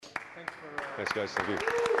Thanks, guys. Thank you.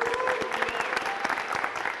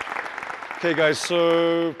 Okay, guys,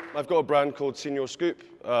 so I've got a brand called Senior Scoop,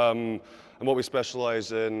 and what we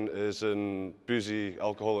specialize in is in boozy,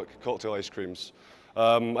 alcoholic cocktail ice creams.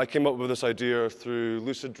 I came up with this idea through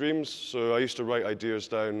lucid dreams, so I used to write ideas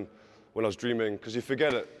down when I was dreaming, because you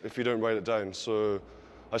forget it if you don't write it down. So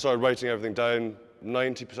I started writing everything down.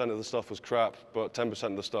 90% of the stuff was crap, but 10%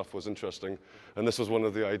 of the stuff was interesting. And this was one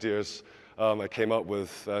of the ideas I came up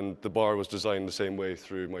with, and the bar was designed the same way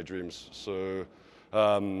through my dreams. So,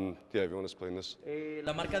 yeah, if you want to explain this.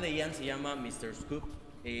 La marca de Ian se llama Mr. Scoop,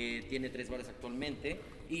 tiene 3 bares actualmente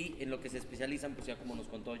y en lo que se especializan, pues ya como nos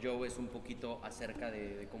contó Joe, es un poquito acerca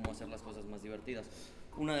de cómo hacer las cosas más divertidas.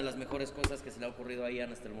 Una de las mejores cosas que se le ha ocurrido a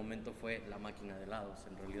Ian hasta el momento fue la máquina de helados,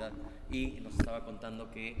 en realidad, y nos estaba contando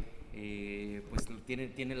que pues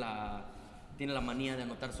tiene la manía de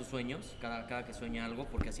anotar sus sueños cada que sueña algo,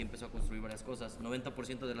 porque así empezó a construir varias cosas.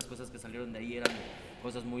 90% de las cosas que salieron de ahí eran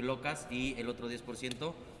cosas muy locas y el otro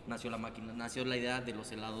 10% nació la idea de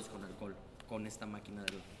los helados con alcohol, con esta máquina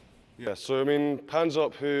de helado. Yeah, so I mean, hands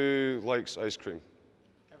up who likes ice cream?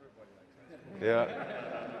 Everybody likes ice cream. Yeah.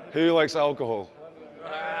 Who likes alcohol?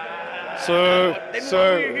 So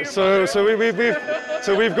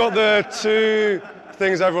we've got the two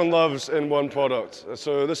things everyone loves in one product.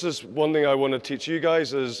 So this is one thing I want to teach you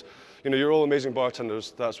guys is, you're all amazing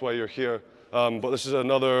bartenders, that's why you're here. But this is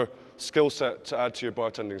another skill set to add to your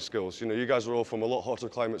bartending skills. You guys are all from a lot hotter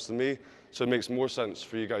climates than me, so it makes more sense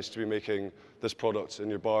for you guys to be making this product in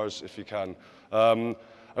your bars if you can. I'm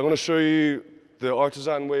going to show you the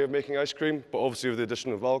artisan way of making ice cream, but obviously with the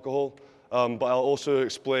addition of alcohol. But I'll also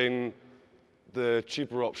explain the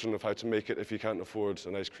cheaper option of how to make it if you can't afford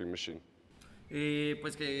an ice cream machine.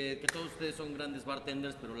 Pues que todos ustedes son grandes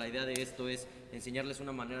bartenders, pero la idea de esto es enseñarles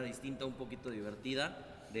una manera distinta, un poquito divertida,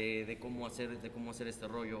 de cómo hacer este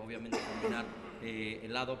rollo. Obviamente combinar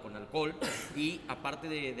helado con alcohol, y aparte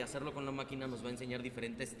de hacerlo con la máquina nos va a enseñar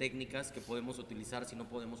diferentes técnicas que podemos utilizar si no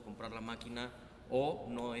podemos comprar la máquina o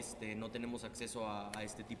no tenemos acceso a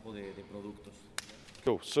este tipo de productos.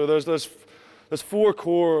 Cool. So there's 4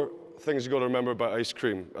 core things you got to remember about ice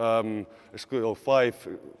cream.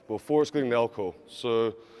 Four excluding the alcohol.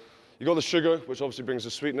 So you got the sugar, which obviously brings the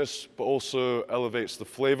sweetness, but also elevates the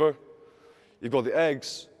flavor. You've got the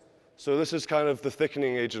eggs. So this is kind of the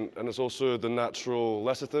thickening agent, and it's also the natural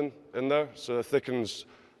lecithin in there, so it thickens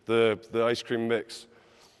the ice cream mix.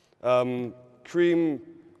 Cream,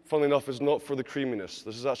 funnily enough, is not for the creaminess.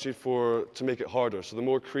 This is actually to make it harder. So the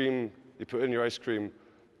more cream you put in your ice cream,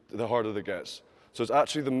 the harder it gets. So it's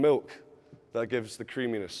actually the milk that gives the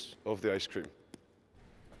creaminess of the ice cream.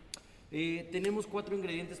 Tenemos 4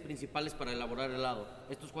 ingredientes principales para elaborar helado.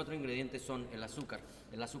 Estos 4 ingredientes son el azúcar.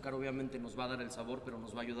 El azúcar obviamente nos va a dar el sabor, pero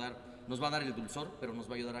nos va a dar el dulzor, pero nos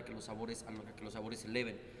va a ayudar a que los sabores se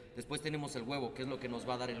eleven. Después tenemos el huevo, que es lo que nos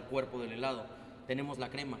va a dar el cuerpo del helado. Tenemos la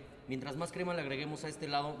crema. Mientras más crema le agreguemos a este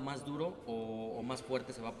helado, más duro o más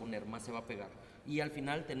fuerte se va a poner, más se va a pegar. Y al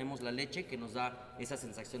final tenemos la leche, que nos da esa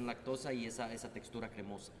sensación lactosa y esa textura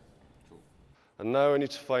cremosa. And now I need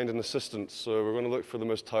to find an assistant, so we're going to look for the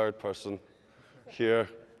most tired person here.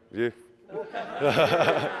 You?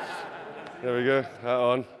 There we go, hat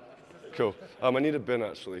on. Cool. I need a bin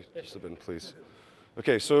actually, just a bin please.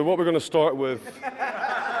 Okay, so what we're going to start with...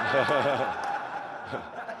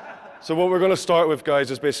 So what we're going to start with, guys,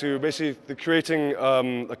 is basically creating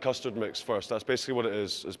a custard mix first. That's basically what it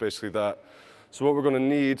is basically that. So what we're going to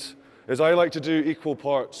need is, I like to do equal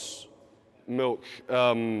parts milk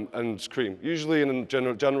and cream. Usually in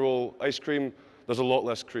general ice cream, there's a lot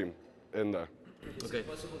less cream in there. Okay. Is it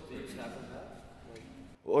possible to use half and half?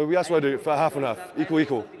 Well, that's what I do, for half and half,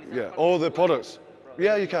 equal. Yeah, all the products.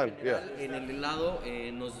 Yeah, you can, yeah. En el helado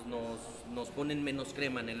nos ponen menos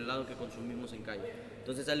crema en el helado que consumimos en calle.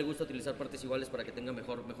 Entonces a él le gusta utilizar partes iguales para que tenga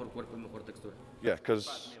mejor cuerpo y mejor textura. Yeah,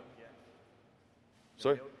 because...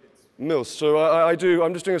 Sorry? Mills. So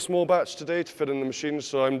I'm just doing a small batch today to fit in the machine,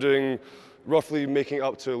 so I'm doing roughly making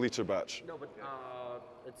up to a liter batch. No, but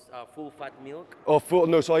it's full fat milk.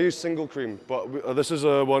 No, so I use single cream, but this is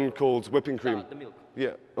one called whipping cream. The milk.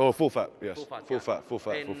 Yeah. Oh, full fat. Yes. Full fat. Full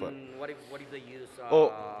fat. And what if they use?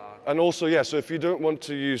 And also, yeah. So if you don't want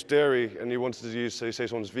to use dairy and you wanted to use, say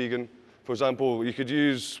someone's vegan, for example, you could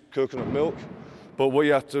use coconut milk. But what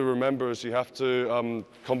you have to remember is you have to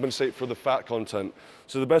compensate for the fat content.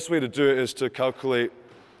 So the best way to do it is to calculate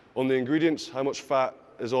on the ingredients how much fat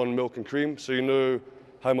is on milk and cream, so you know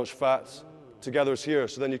how much fat together is here.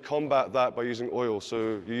 So then you combat that by using oil.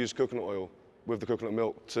 So you use coconut oil with the coconut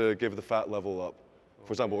milk to give the fat level up,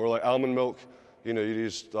 for example. Or like almond milk, you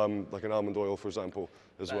use like an almond oil, for example.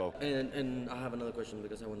 as well. And I have another question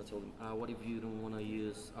because I want to tell them. What if you don't want to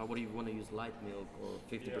use? What if you want to use light milk or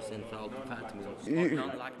 50% fat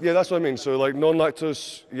milk? Yeah, that's what I mean. So like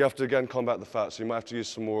non-lactose, you have to again combat the fat, so you might have to use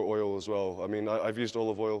some more oil as well. I mean, I've used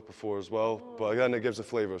olive oil before as well, but again, it gives a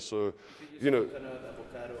flavor. So, you know.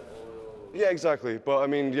 Yeah, exactly. But I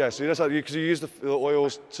mean, yeah. So you just have, because you use the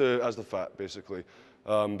oils as the fat, basically.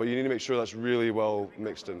 But you need to make sure that's really well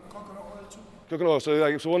mixed in. Coconut oil too. Coconut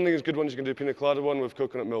oil. So one thing is good one is you can do pina colada one with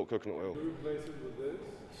coconut milk, coconut oil. Replace it with this.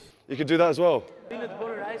 You could do that as well. Peanut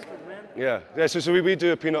butter ice cream, man. Yeah. So we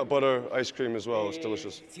do a peanut butter ice cream as well. It's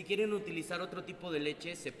delicious. Si quieren utilizar otro tipo de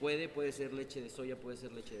leche, se puede ser leche de soya, puede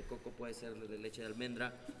ser leche de coco, puede ser de leche de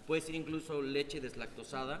almendra, puede ser incluso leche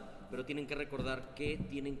deslactosada, pero tienen que recordar que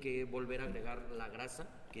tienen que volver a agregar la grasa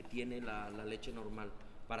que tiene la leche normal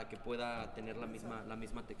para que pueda tener la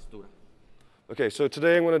misma textura. Okay, so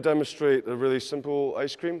today I'm going to demonstrate a really simple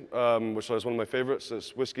ice cream, which is one of my favorites.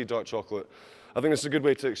 It's whiskey dark chocolate. I think it's a good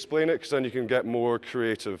way to explain it because then you can get more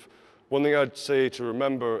creative. One thing I'd say to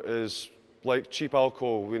remember is, like cheap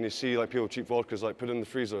alcohol, when you see like people with cheap vodkas, like put it in the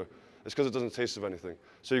freezer, it's because it doesn't taste of anything.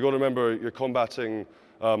 So you've got to remember you're combating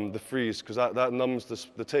the freeze because that numbs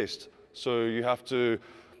the taste. So you have to,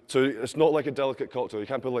 so it's not like a delicate cocktail. You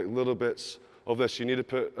can't put like little bits of this. You need to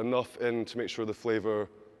put enough in to make sure the flavor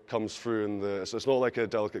comes through so it's not like a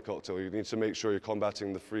delicate cocktail. You need to make sure you're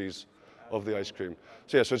combating the freeze of the ice cream.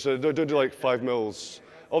 So yeah, so don't do like 5 mils.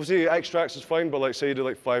 Obviously extracts is fine, but like say you do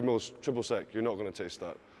like 5 mils triple sec, you're not going to taste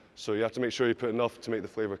that. So you have to make sure you put enough to make the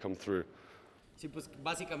flavor come through. Sí, pues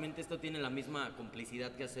básicamente esto tiene la misma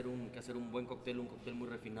complicidad que hacer un buen cóctel, un cóctel muy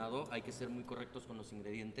refinado. Hay que ser muy correctos con los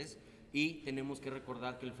ingredientes y tenemos que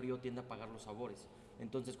recordar que el frío tiende a apagar los sabores.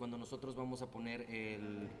 Entonces, cuando nosotros vamos a poner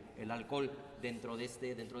el alcohol dentro de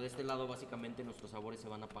este lado, básicamente nuestros sabores se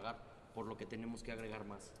van a apagar, por lo que tenemos que agregar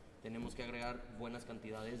más. Tenemos que agregar buenas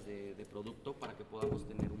cantidades de producto para que podamos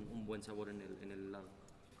tener un buen sabor en el helado.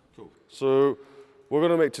 Cool. So we're going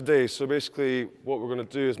to make today, so basically what we're going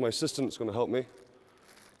to do is my assistant's going to help me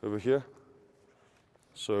over here.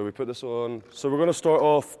 So we put this on. So we're going to start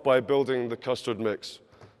off by building the custard mix.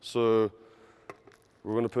 So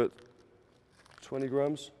we're going to put 20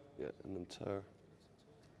 grams, yeah, and then tare.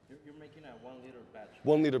 You're making a 1 liter batch.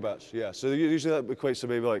 1 liter batch, yeah. So usually that equates to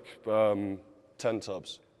maybe like 10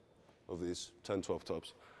 tubs of these, 10, 12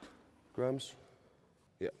 tubs. Grams?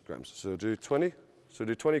 Yeah, grams. So do 20. So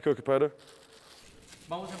do 20 cocoa powder.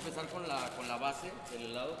 Vamos a empezar con la base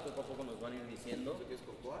del helado, poco a poco nos van a ir diciendo. ¿Qué es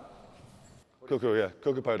cocoa? Cocoa, yeah,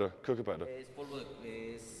 cocoa powder, cocoa powder. Es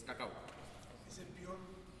es cacao. Is it pure?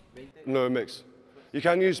 No, mix. You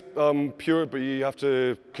can use pure, but you have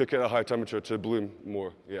to cook it at a high temperature to bloom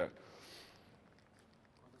more, yeah.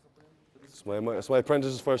 It's my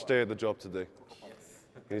apprentice's first day at the job today.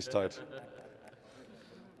 He's tired.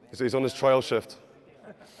 He's on his trial shift.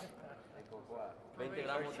 20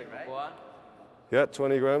 gramos de cocoa. Yeah,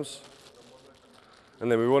 20 grams. And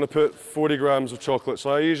then we want to put 40 grams of chocolate.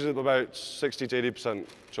 So I usually about 60 to 80%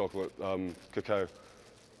 chocolate, cacao.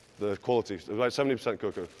 The quality, about 70%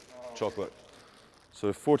 cocoa, chocolate.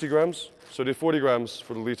 So 40 grams. So do 40 grams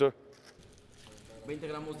for the liter. 20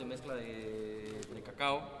 gramos de mezcla de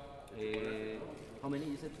cacao. How many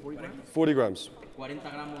you said? 40 grams? 40 grams. 40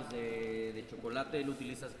 gramos de chocolate. Él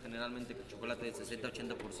utiliza generalmente chocolate de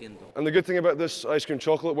 60-80%. And the good thing about this ice cream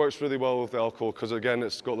chocolate works really well with the alcohol because again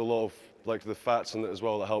it's got a lot of like the fats in it as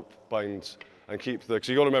well that help bind and keep because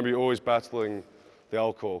you got to remember you're always battling the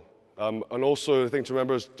alcohol. And also the thing to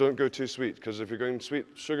remember is don't go too sweet because if you're going sweet,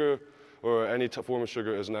 sugar or any form of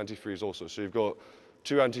sugar is an antifreeze also. So you've got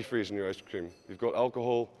 2 antifreeze in your ice cream. You've got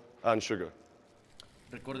alcohol and sugar.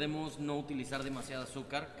 Recordemos no utilizar demasiado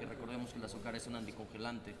azúcar, que recordemos que el azúcar es un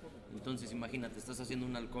anticongelante. Entonces imagínate, estás haciendo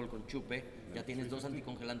un alcohol con chupe, ya tienes 2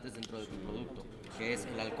 anticongelantes dentro de tu producto, que es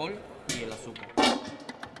el alcohol y el azúcar.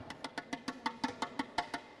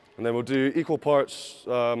 And then we'll do equal parts,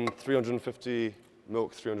 350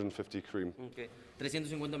 milk, 350 cream. Okay.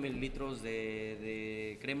 350 mililitros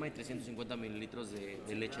de crema y 350 mililitros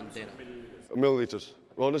de leche entera. Milliliters.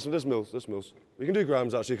 Well, this mils. You can do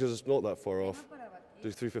grams actually because it's not that far off.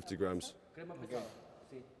 Do 350 grams. Crema pesada.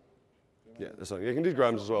 Sí. Yeah, that's fine. You can do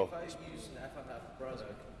grams as well. If I use half and half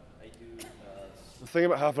product, I do. The thing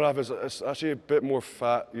about half and half is it's actually a bit more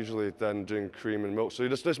fat usually than doing cream and milk. So you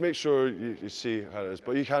just make sure you see how it is.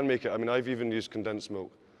 But you can make it. I mean, I've even used condensed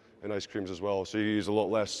milk in ice creams as well. So you use a lot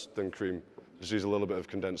less than cream. Just use a little bit of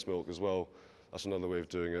condensed milk as well. That's another way of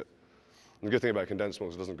doing it. And the good thing about condensed milk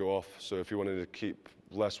is it doesn't go off. So if you wanted to keep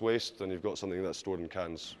less waste, then you've got something that's stored in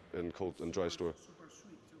cans in cold and dry store. Super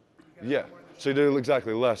sweet too. Yeah. So you do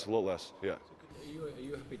exactly less, a lot less. Yeah. Are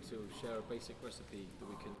you happy to share a basic recipe that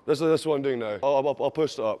we can? That's what I'm doing now. I'll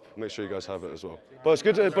post it up. Make sure you guys have it as well. But it's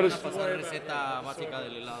good. But it's Pasar receta básica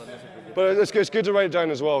del helado, no se preocupe. But it's good to write it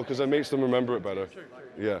down as well because it makes them remember it better.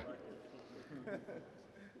 Yeah.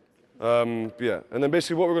 Yeah. And then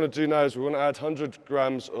basically what we're going to do now is we're going to add 100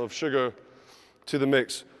 grams of sugar to the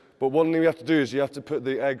mix. But one thing we have to do is you have to put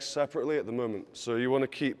the eggs separately at the moment. So you want to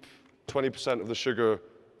keep 20% of the sugar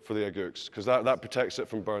for the egg yolks because that protects it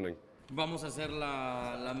from burning. Vamos a hacer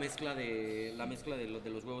la mezcla de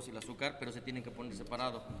los huevos y el azúcar, pero se tienen que poner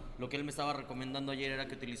separado. Lo que él me estaba recomendando ayer era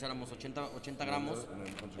que utilizáramos 80 gramos.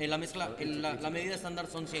 La medida estándar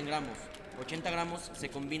son 100 gramos. 80 gramos se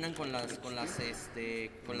combinan con las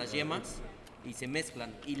yemas y se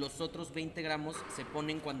mezclan. Y los otros 20 gramos se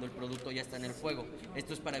ponen cuando el producto ya está en el fuego.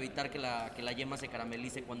 Esto es para evitar que la yema se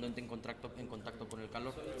caramelice cuando entre en contacto con el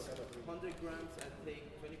calor. 100 grams and take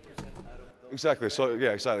 20% out of those. Exactly. So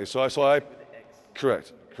yeah, exactly. So I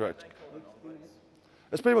correct.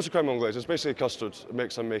 It's pretty much a crème anglaise. It's basically a custard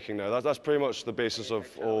mix I'm making now. That's pretty much the basis of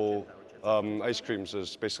all ice creams.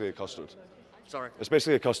 Is basically a custard. Sorry. It's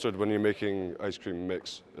basically a custard when you're making ice cream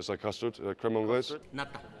mix. It's like custard, crème anglaise.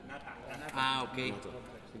 Nata. Ah, ok.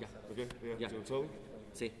 Ya. Okay. Yeah. Ya. Do you want to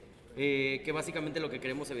Sí. Que básicamente lo que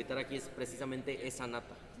queremos evitar aquí es precisamente esa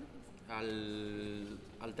nata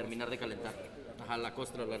al terminar de calentar. Ajá, la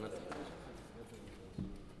costra de la nata.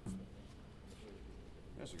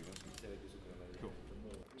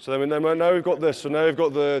 So then now we've got this. So now we've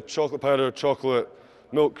got the chocolate powder, chocolate,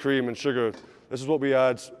 milk, cream, and sugar. This is what we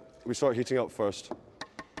add. We start heating up first.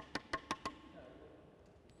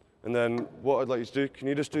 And then what I'd like you to do, can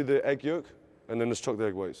you just do the egg yolk and then just chuck the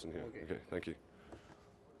egg whites in here? Okay, thank you.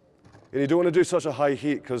 And you don't want to do such a high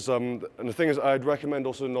heat because, and the thing is, I'd recommend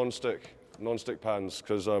also non-stick pans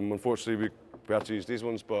because unfortunately we have to use these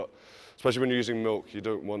ones, but especially when you're using milk, you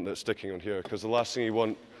don't want it sticking on here because the last thing you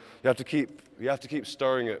want, you have to keep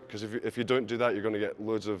stirring it because if you don't do that, you're going to get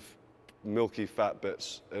loads of milky fat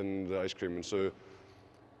bits in the ice cream, and so.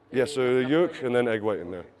 Yeah, so the yolk and then egg white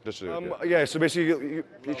in there. Just yeah, so basically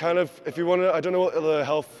you kind of, if you want to, I don't know what the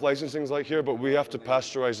health licensing's like here, but we have to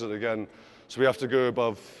pasteurize it again. So we have to go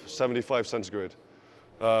above 75 centigrade.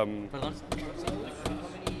 Perdón.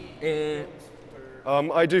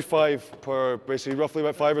 I do 5 per, basically roughly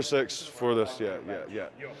about 5 or 6 for this, yeah.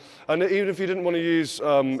 And even if you didn't want to use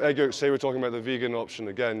egg yolk, say we're talking about the vegan option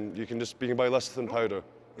again, you can buy lecithin powder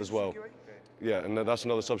as well. Yeah, and that's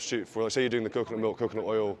another substitute for, like, say you're doing the coconut milk, coconut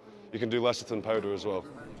oil, you can do lecithin powder as well.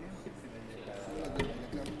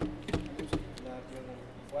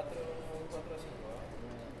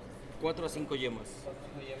 4 a 5 yemas.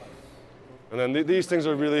 And then these things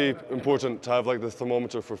are really important to have, like the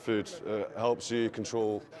thermometer for food. It helps you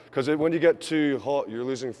control, because when you get too hot, you're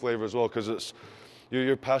losing flavor as well, because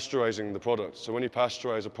you're pasteurizing the product. So when you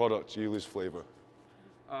pasteurize a product, you lose flavor.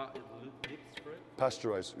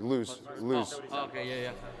 Pasteurize, lose. Ok,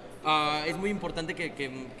 ya. Es muy importante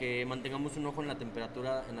que mantengamos un ojo en la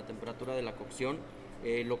temperatura de la cocción.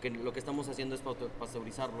 Lo que estamos haciendo es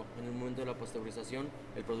pasteurizarlo. En el momento de la pasteurización,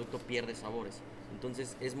 el producto pierde sabores.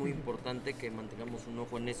 Entonces es muy importante que mantengamos un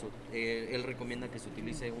ojo en eso. Él recomienda que se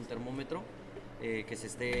utilice un termómetro que se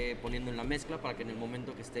esté poniendo en la mezcla para que en el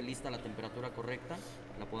momento que esté lista la temperatura correcta,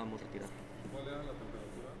 la podamos retirar. ¿Cuál era la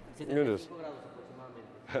temperatura? 75 grados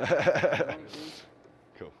aproximadamente.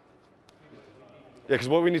 Cool. Yeah, because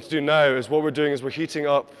what we need to do now is we're heating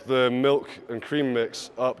up the milk and cream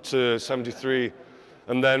mix up to 73,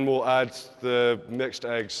 and then we'll add the mixed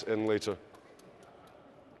eggs in later.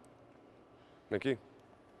 Thank you.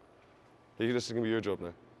 This is going to be your job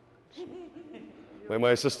now.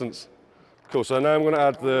 My assistants. Cool, so now I'm going to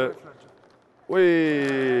add the...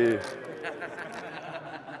 Whee!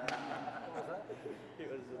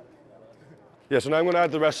 Yeah, so now I'm going to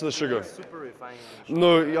add the rest of the sugar. Super refined.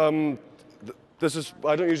 No,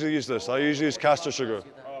 I don't usually use this. I usually use castor sugar.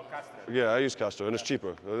 Oh, castor. Yeah, I use castor, and it's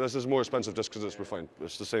cheaper. This is more expensive just because it's refined.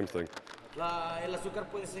 It's the same thing. El azúcar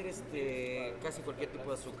puede ser casi cualquier tipo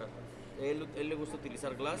de azúcar. Él le gusta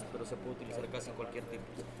utilizar glass, pero se puede utilizar casi cualquier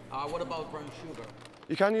tipo. What about brown sugar?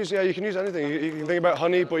 You can use anything. You can think about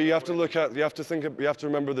honey, but you have to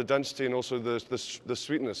remember the density and also the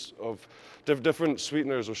sweetness of different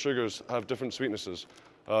sweeteners or sugars have different sweetnesses.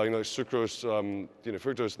 Like sucrose,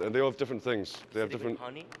 fructose, and they all have different things. They have different.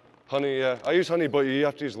 Honey. Honey, yeah. I use honey, but you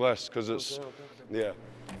have to use less because it's, yeah.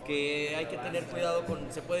 Que hay que tener cuidado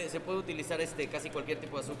se puede utilizar casi cualquier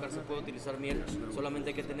tipo de azúcar, se puede utilizar miel,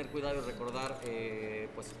 solamente hay que tener cuidado y recordar,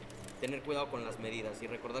 pues tener cuidado con las medidas y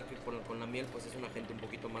recordar que con la miel pues es un agente un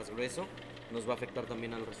poquito más grueso, nos va a afectar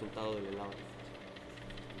también al resultado del helado.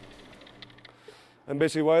 And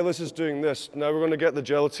basically while this is doing this, now we're going to get the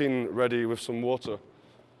gelatin ready with some water.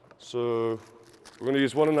 So we're going to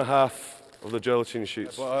use 1.5 of the gelatin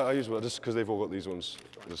sheets. Well, I use one just because they've all got these ones.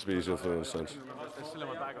 Just to be easier for them to understand.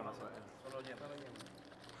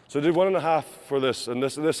 So I did 1.5 for this, and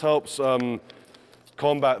this helps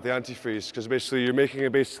combat the antifreeze, because basically you're making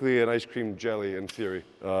basically an ice cream jelly in theory,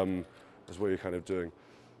 is what you're kind of doing.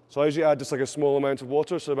 So I usually add just like a small amount of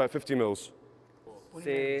water, so about 50 mils.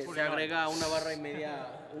 Se agrega una barra y media,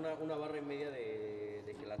 una barra y media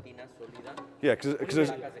de gelatina sólida. Yeah,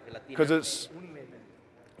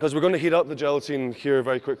 because we're going to heat up the gelatin here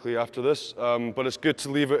very quickly after this, but it's good to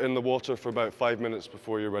leave it in the water for about 5 minutes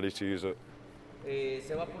before you're ready to use it.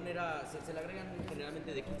 Se va a poner se le agregan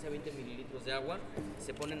generalmente de 15 a 20 mililitros de agua. Es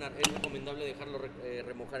recomendable dejarlo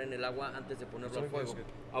remojar en el agua antes de ponerlo al fuego.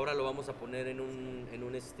 Ahora lo vamos a poner en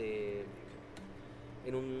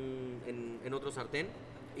otro sartén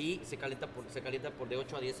y se calienta por de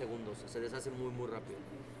 8 a 10 segundos. Se deshace muy rápido.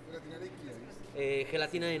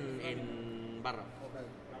 Gelatina en barra.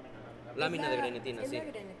 Lámina de grenetina, sí.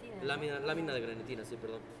 Lámina de grenetina, sí,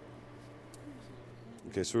 perdón.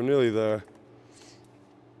 Okay, so we're nearly there.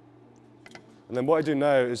 And then what I do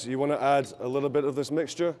now is you want to add a little bit of this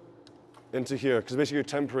mixture into here, because basically you're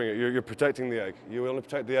tempering it, you're protecting the egg. You want to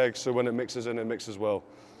protect the egg so when it mixes in, it mixes well.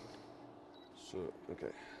 So, okay,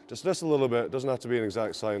 just a little bit. It doesn't have to be an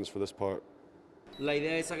exact science for this part. La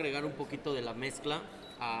idea es agregar un poquito de la mezcla,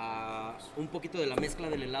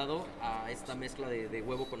 del helado a esta mezcla de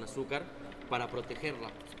huevo con azúcar para protegerla.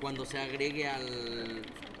 Cuando se agregue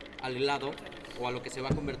al helado o a lo que se va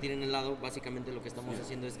a convertir en helado, básicamente lo que estamos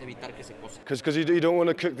haciendo es evitar que se cosa. Because you don't want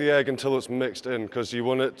to cook the egg until it's mixed in, because you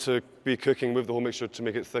want it to be cooking with the whole mixture to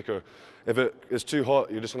make it thicker. If it is too hot,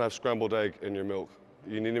 you're just going to have scrambled egg in your milk.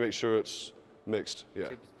 You need to make sure it's mixed, yeah.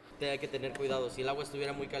 Hay que tener cuidado, si el agua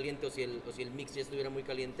estuviera muy caliente o si el mix ya estuviera muy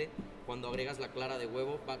caliente, cuando agregas la clara de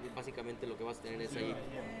huevo, básicamente lo que vas a tener es ahí,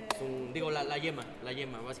 la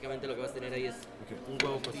yema, básicamente lo que vas a tener ahí es un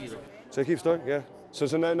huevo cocido. So keep stirring, yeah. So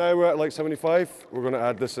now we're at like 75, we're going to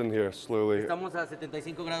add this in here slowly. Estamos a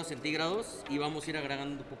 75 grados centígrados y vamos a ir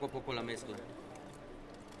agregando poco a poco la mezcla.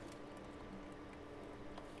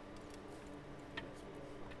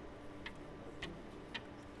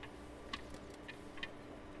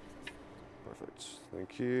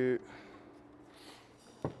 Thank you.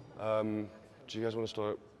 Do you guys want to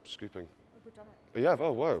start scooping? Yeah,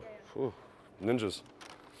 oh wow. Oh, ninjas.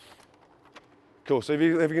 Cool, so if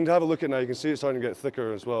you can have a look at it now, you can see it's starting to get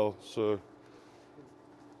thicker as well. So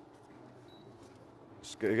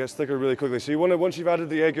it gets thicker really quickly. So you want to, once you've added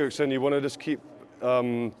the egg yolks in, you want to just keep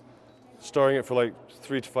stirring it for like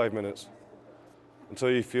 3 to 5 minutes until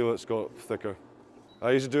you feel it's got thicker.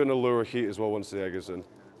 I usually do it in a lower heat as well once the egg is in.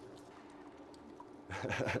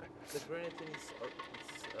 The grenadine is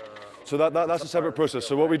So that's a separate process.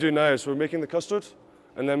 So what we do now is we're making the custard,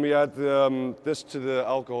 and then we add this to the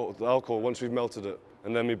alcohol once we've melted it,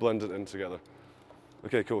 and then we blend it in together.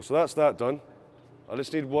 Okay, cool. So that's that done. I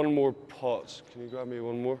just need one more pot. Can you grab me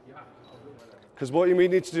one more? Because what you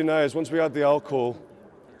need to do now is once we add the alcohol.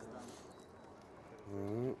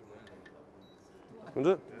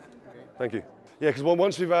 Thank you. Yeah, because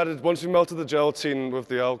once we've melted the gelatin with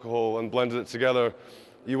the alcohol and blended it together,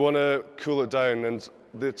 you want to cool it down and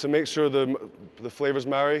to make sure the flavors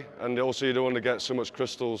marry, and also you don't want to get so much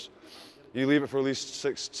crystals. You leave it for at least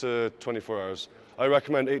 6 to 24 hours. I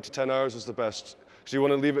recommend 8 to 10 hours is the best, because you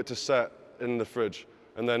want to leave it to set in the fridge,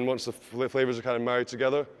 and then once the flavors are kind of married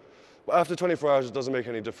together. But after 24 hours, it doesn't make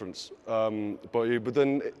any difference. But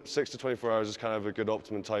within 6 to 24 hours is kind of a good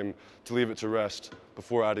optimum time to leave it to rest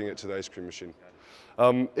before adding it to the ice cream machine.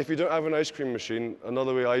 If you don't have an ice cream machine,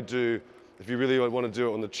 another way I do, if you really want to do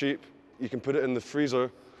it on the cheap, you can put it in the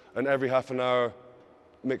freezer and every half an hour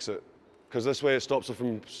mix it. Because this way it stops it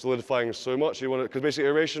from solidifying so much. Because basically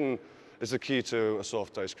aeration is the key to a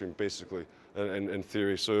soft ice cream, basically, in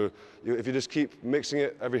theory. So if you just keep mixing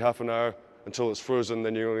it every half an hour until it's frozen,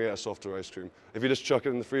 then you're going to get a softer ice cream. If you just chuck it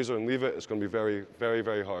in the freezer and leave it, it's going to be very, very,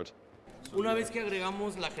 very hard. Una vez que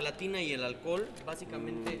agregamos la gelatina y el alcohol,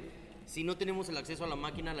 básicamente, si no tenemos el acceso a la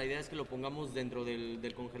máquina, la idea es que lo pongamos dentro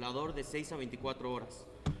del congelador de 6 a 24 horas.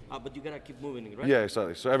 But you gotta keep moving it, right? Yeah,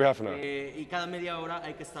 exactly. So every half an hour. Y cada media hora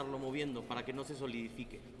hay que estarlo moviendo para que no se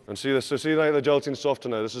solidifique. And see this? So see like the gelatine's softer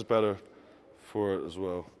now. This is better for it as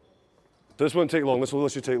well. This won't take long. This will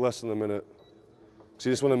literally take less than a minute. So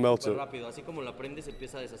you just want to melt it. Rápido, así como la prendes,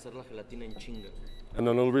 empieza a deshacer la gelatina en chinga. And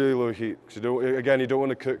on a really low heat. Because you don't want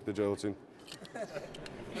to cook the gelatin.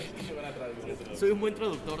 Soy un buen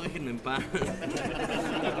traductor, déjenme en paz. Y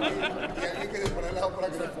alguien que se pone al lado para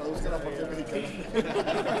que le traduzca la parte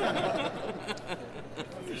mexicana.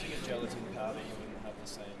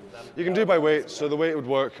 same. You can do by weight, so the weight would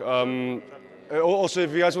work. Also,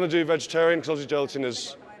 if you guys want to do vegetarian, because obviously gelatin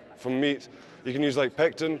is from meat, you can use like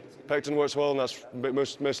pectin. Pectin works well, and that's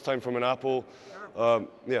most of the time from an apple.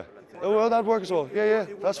 Yeah. Oh, well, that'd work as well. Yeah,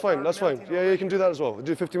 that's fine, that's fine. Yeah, you can do that as well.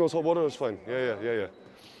 Do 15 mils hot water, that's fine. Yeah.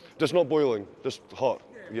 Just not boiling, just hot.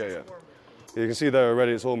 Yeah. You can see there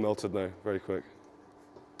already, it's all melted now, very quick.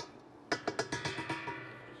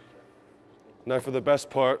 Now for the best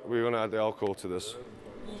part, we're going to add the alcohol to this.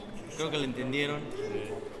 Creo que lo entendieron.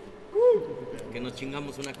 Que nos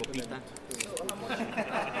chingamos una copita.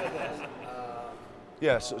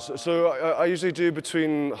 Yeah, so I usually do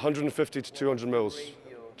between 150 to 200 mils.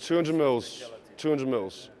 200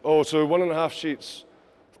 mils. Oh, so 1.5 sheets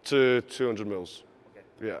to 200 mils.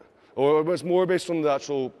 Yeah. Or it's more based on the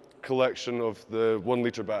actual collection of the 1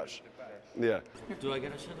 liter batch. Yeah. Do I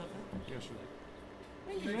get a shot of that? Yeah, sure.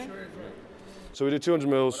 Thank you, man. So we do 200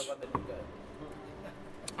 mils.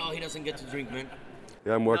 Oh, he doesn't get to drink, man.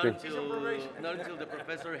 Yeah, I'm working. Not until the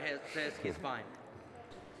professor says he's fine.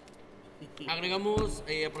 Agregamos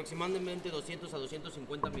aproximadamente 200 a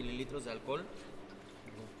 250 mililitros de alcohol.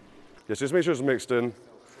 Yes, just make sure it's mixed in.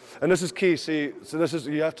 And this is key, see, so this is,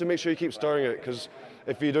 you have to make sure you keep stirring it, because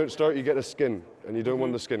if you don't stir it, you get the skin, and you don't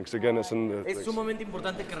want the skin, because again, it's in the Es mix. sumamente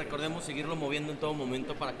importante que recordemos seguirlo moviendo en todo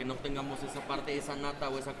momento para que no tengamos esa parte, esa nata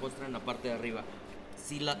o esa costra en la parte de arriba.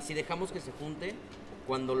 Si dejamos que se junte,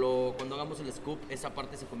 cuando hagamos el scoop, esa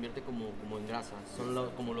parte se convierte como en grasa.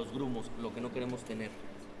 Son como los grumos, lo que no queremos tener.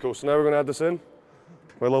 Cool, so now we're going to add this in.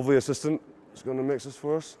 My lovely assistant is going to mix this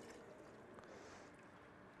for us.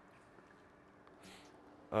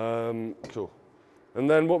 Cool. And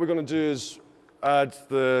then what we're going to do is add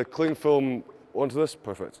the cling film onto this.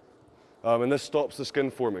 Perfect. And this stops the skin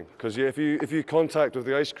forming, because if you contact with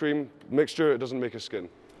the ice cream mixture, it doesn't make a skin.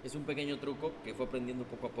 Es un pequeño truco que fue aprendiendo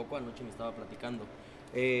poco a poco. Anoche me estaba platicando.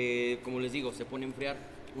 Como les digo, se pone a enfriar.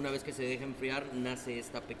 Una vez que se deja enfriar, nace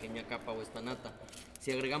esta pequeña capa o esta nata.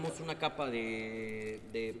 Si agregamos una capa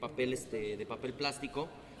de papel plástico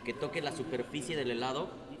que toque la superficie del helado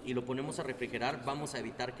y lo ponemos a refrigerar, vamos a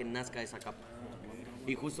evitar que nazca esa capa.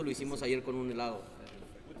 Y justo lo hicimos ayer con un helado.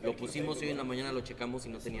 Lo pusimos y hoy en la mañana lo checamos y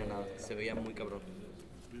no tenía nada. Se veía muy cabrón.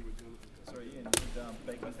 Sorry, you need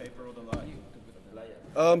baking paper or the lye?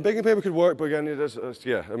 Baking paper could work, but again, it is,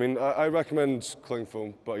 yeah. I mean, I recommend cling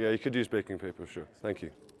film, but yeah, you could use baking paper, sure. Thank you.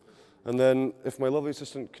 And then, if my lovely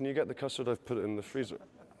assistant, can you get the custard? I've put it in the freezer.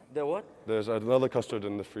 ¿De what? There's another custard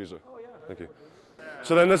in the freezer. Oh, yeah. Thank you.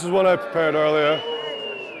 So then this is one I prepared earlier.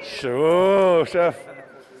 Oh, chef.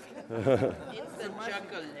 Instant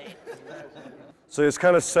chocolate. So it's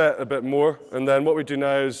kind of set a bit more, and then what we do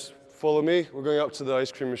now is follow me. We're going up to the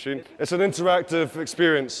ice cream machine. It's an interactive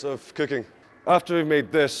experience of cooking. After we've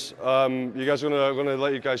made this, you guys are going to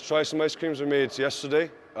let you guys try some ice creams we made yesterday.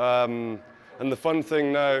 And the fun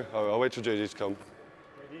thing now, I'll wait till JD to come.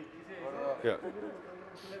 Yeah.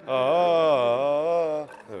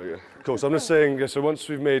 There we go. Cool, so I'm just saying, yeah, so once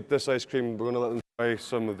we've made this ice cream, we're going to let them try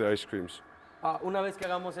some of the ice creams. Una vez que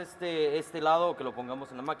hagamos este helado o que lo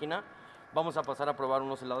pongamos en la máquina, vamos a pasar a probar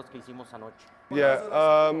unos helados que hicimos anoche. Yeah,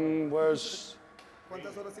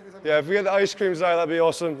 yeah, if we get the ice creams out, that'd be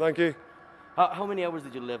awesome, thank you. How many hours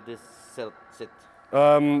did you leave this sit?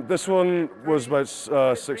 This one was about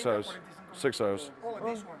 6 hours. 6 hours. Oh,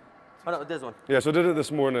 this one. Oh, no, this one. Yeah, so I did it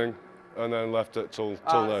this morning and then left it till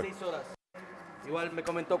now. 6 horas. Igual me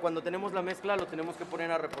comentó, cuando tenemos la mezcla lo tenemos que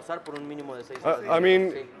poner a reposar por un mínimo de 6 horas. I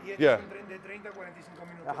mean, Y yeah. de 30 a 45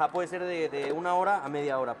 minutos. Ajá, puede ser de 1 hora a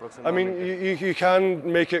media hora I aproximadamente. mean, you can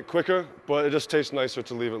make it quicker, but it just tastes nicer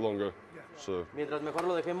to leave it longer. So, Mientras mejor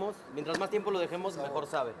lo dejemos, mientras más tiempo lo dejemos, mejor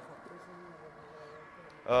sabe.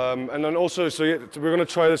 and then also, so yeah, we're going to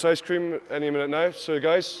try this ice cream any minute now. So,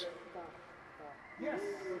 guys,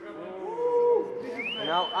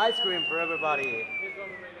 Now ice cream for everybody.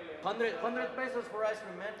 100 pesos for ice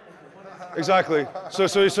cream, man. exactly. So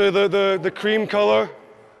the cream color,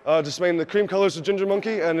 just making the cream color is the ginger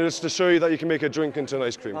monkey, and it's to show you that you can make a drink into an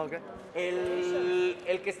ice cream. Okay.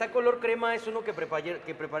 El que está color crema es uno que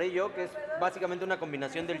preparé yo, que es básicamente una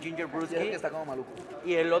combinación del ginger brewski. que está como maluco.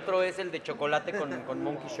 Y el otro es el de chocolate con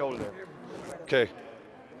monkey shoulder. Okay.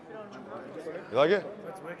 You like it?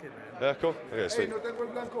 Yeah, cool. Okay, sweet. No tengo el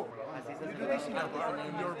blanco. You do this in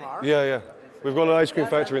your bar? Yeah. We've got an ice cream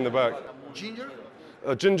factory in the back. Ginger?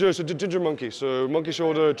 Ginger, so ginger monkey. So monkey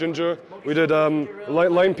shoulder, ginger. We did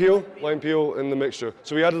lime peel in the mixture.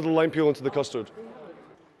 So we added the lime peel into the custard.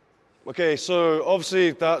 Okay, so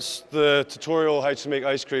obviously that's the tutorial how to make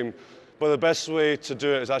ice cream, but the best way to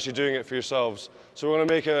do it is actually doing it for yourselves. So we're going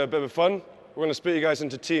to make it a bit of fun. We're going to split you guys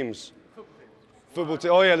into teams. Football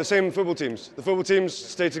team. Oh yeah, the same football teams. The football teams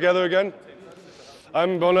stay together again.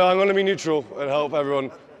 I'm gonna be neutral and help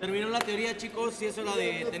everyone. Terminó la teoría, chicos, y eso era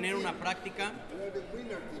de tener una práctica.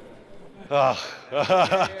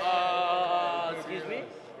 Excuse me?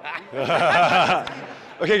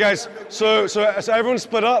 Okay, guys. So everyone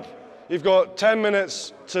split up. You've got 10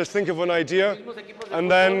 minutes to think of an idea,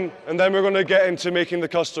 and then we're going to get into making the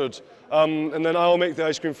custard. And then I'll make the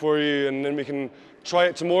ice cream for you, and then we can try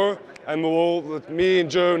it tomorrow. And me and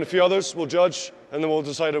Joe and a few others will judge, and then we'll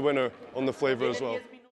decide a winner on the flavor as well.